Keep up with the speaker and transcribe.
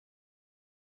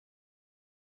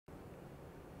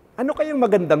Ano kayang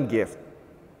magandang gift?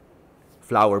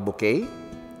 Flower bouquet?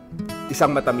 Isang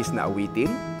matamis na awitin?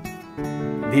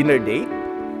 Dinner date?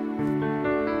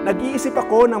 Nag-iisip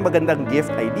ako ng magandang gift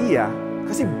idea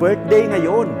kasi birthday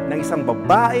ngayon ng isang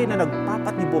babae na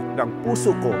nagpapatibok ng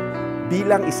puso ko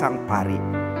bilang isang pari.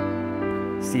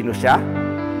 Sino siya?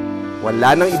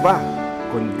 Wala nang iba,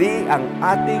 kundi ang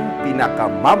ating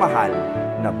pinakamamahal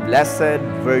na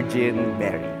Blessed Virgin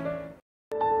Mary.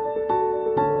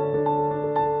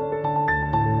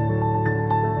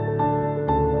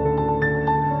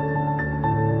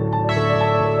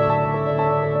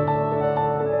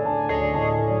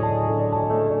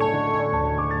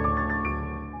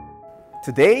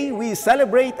 Today, we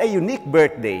celebrate a unique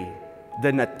birthday,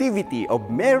 the Nativity of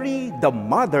Mary, the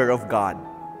Mother of God.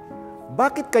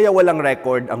 Bakit kaya walang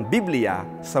record ang Biblia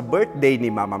sa birthday ni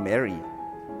Mama Mary?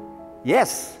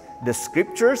 Yes, the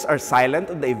scriptures are silent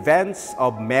on the events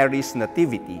of Mary's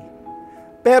nativity.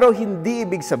 Pero hindi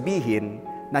ibig sabihin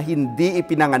na hindi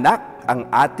ipinanganak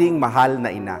ang ating mahal na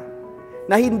ina.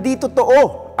 Na hindi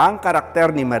totoo ang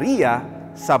karakter ni Maria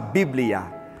sa Biblia,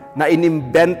 na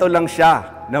inimbento lang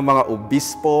siya ng mga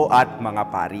obispo at mga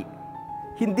pari.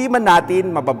 Hindi man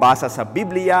natin mababasa sa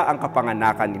Biblia ang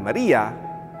kapanganakan ni Maria,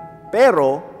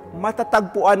 pero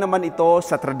matatagpuan naman ito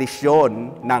sa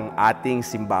tradisyon ng ating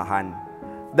simbahan.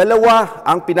 Dalawa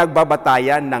ang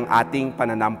pinagbabatayan ng ating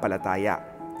pananampalataya.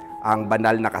 Ang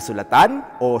banal na kasulatan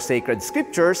o sacred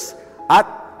scriptures at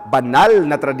banal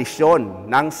na tradisyon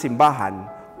ng simbahan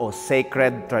o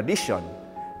sacred tradition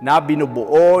na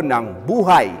binubuo ng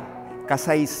buhay,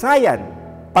 kasaysayan,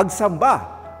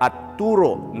 pagsamba at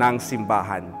turo ng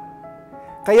simbahan.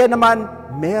 Kaya naman,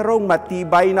 merong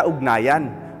matibay na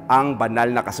ugnayan ang banal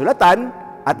na kasulatan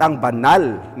at ang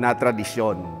banal na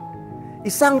tradisyon.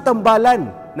 Isang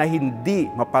tambalan na hindi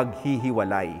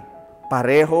mapaghihiwalay.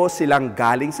 Pareho silang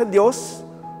galing sa Diyos,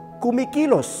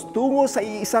 kumikilos tungo sa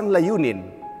iisang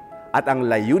layunin. At ang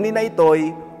layunin na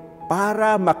ito'y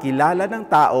para makilala ng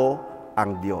tao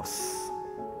ang Diyos.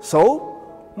 So,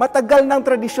 matagal ng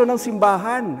tradisyon ng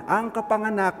simbahan ang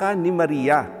kapanganakan ni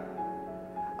Maria.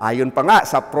 Ayon pa nga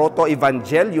sa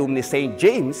Proto-Evangelium ni St.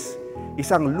 James,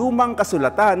 isang lumang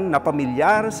kasulatan na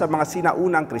pamilyar sa mga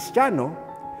sinaunang Kristiyano,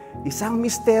 isang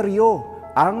misteryo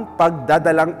ang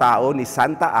pagdadalang tao ni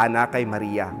Santa Ana kay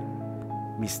Maria.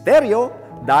 Misteryo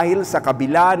dahil sa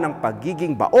kabila ng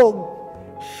pagiging baog,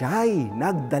 siya'y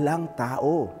nagdalang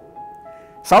tao.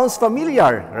 Sounds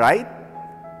familiar, right?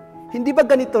 Hindi ba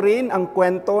ganito rin ang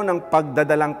kwento ng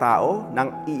pagdadalang tao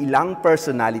ng ilang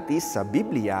personalities sa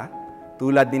Biblia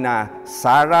tulad ni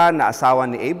Sarah na asawa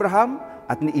ni Abraham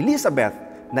at ni Elizabeth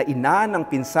na ina ng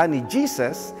pinsan ni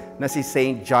Jesus na si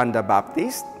St. John the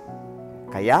Baptist?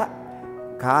 Kaya,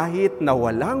 kahit na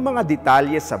walang mga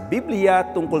detalye sa Biblia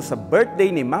tungkol sa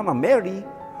birthday ni Mama Mary,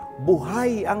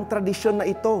 buhay ang tradisyon na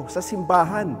ito sa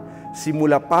simbahan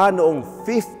simula pa noong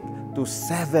 5th to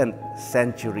 7th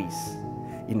centuries.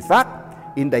 In fact,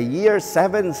 in the year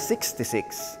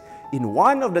 766, in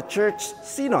one of the church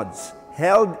synods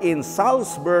held in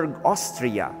Salzburg,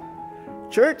 Austria,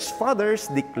 church fathers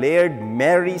declared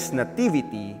Mary's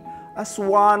nativity as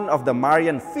one of the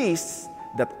Marian feasts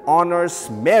that honors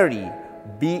Mary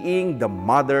being the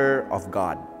Mother of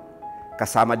God.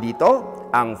 Kasama dito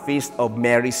ang Feast of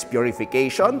Mary's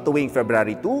Purification tuwing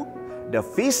February 2, the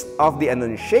Feast of the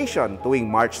Annunciation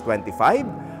tuwing March 25,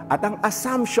 at ang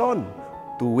Assumption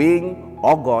tuwing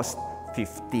August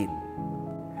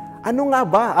 15. Ano nga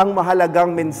ba ang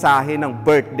mahalagang mensahe ng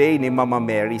birthday ni Mama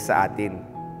Mary sa atin?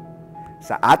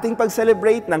 Sa ating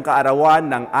pag-celebrate ng kaarawan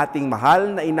ng ating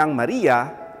mahal na Inang Maria,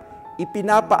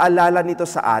 ipinapaalala nito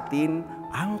sa atin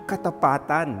ang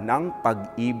katapatan ng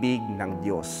pag-ibig ng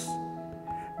Diyos.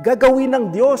 Gagawin ng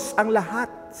Diyos ang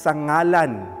lahat sa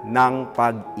ngalan ng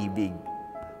pag-ibig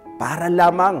para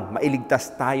lamang mailigtas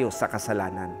tayo sa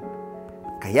kasalanan.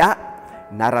 Kaya,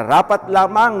 nararapat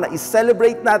lamang na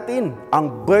i-celebrate natin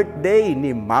ang birthday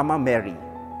ni Mama Mary.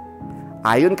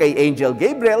 Ayon kay Angel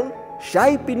Gabriel,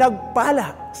 siya'y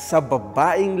pinagpala sa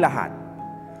babaeng lahat.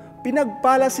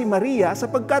 Pinagpala si Maria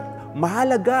sapagkat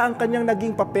mahalaga ang kanyang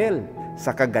naging papel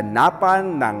sa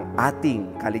kaganapan ng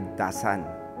ating kaligtasan.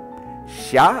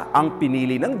 Siya ang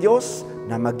pinili ng Diyos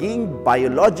na maging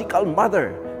biological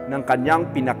mother ng kanyang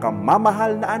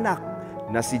pinakamamahal na anak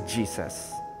na si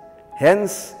Jesus.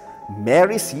 Hence,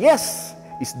 Mary's yes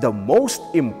is the most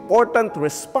important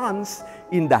response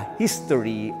in the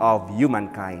history of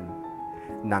humankind.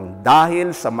 Nang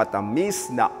dahil sa matamis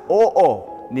na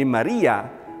oo ni Maria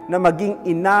na maging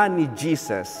ina ni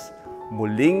Jesus,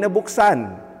 muling nabuksan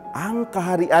ang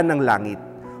kaharian ng langit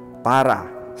para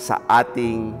sa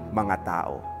ating mga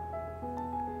tao.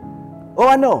 O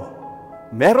ano,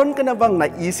 meron ka na bang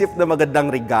naisip na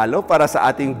magandang regalo para sa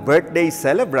ating birthday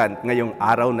celebrant ngayong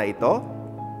araw na ito?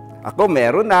 Ako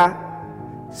meron na.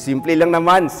 Simple lang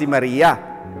naman si Maria.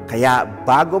 Kaya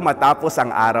bago matapos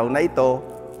ang araw na ito,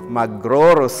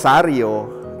 magro-rosaryo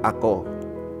ako.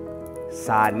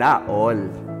 Sana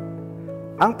all.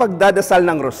 Ang pagdadasal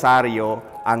ng rosaryo,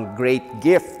 ang great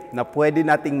gift na pwede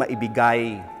nating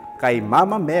maibigay kay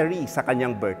Mama Mary sa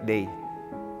kanyang birthday.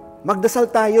 Magdasal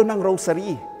tayo ng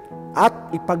rosary at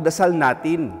ipagdasal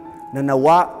natin na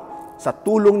nawa sa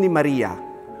tulong ni Maria,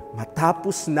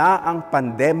 matapos na ang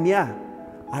pandemya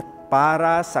at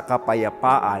para sa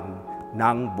kapayapaan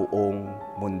ng buong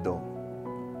mundo.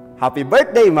 Happy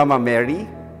birthday, Mama Mary!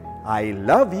 I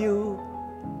love you!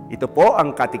 Ito po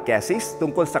ang catechesis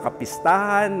tungkol sa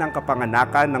Kapistahan ng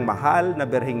Kapanganakan ng Mahal na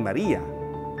Birheng Maria.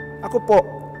 Ako po,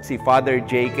 si Father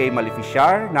J.K.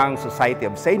 Maleficiar ng Society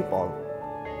of St. Paul.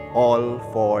 All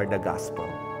for the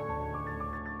Gospel.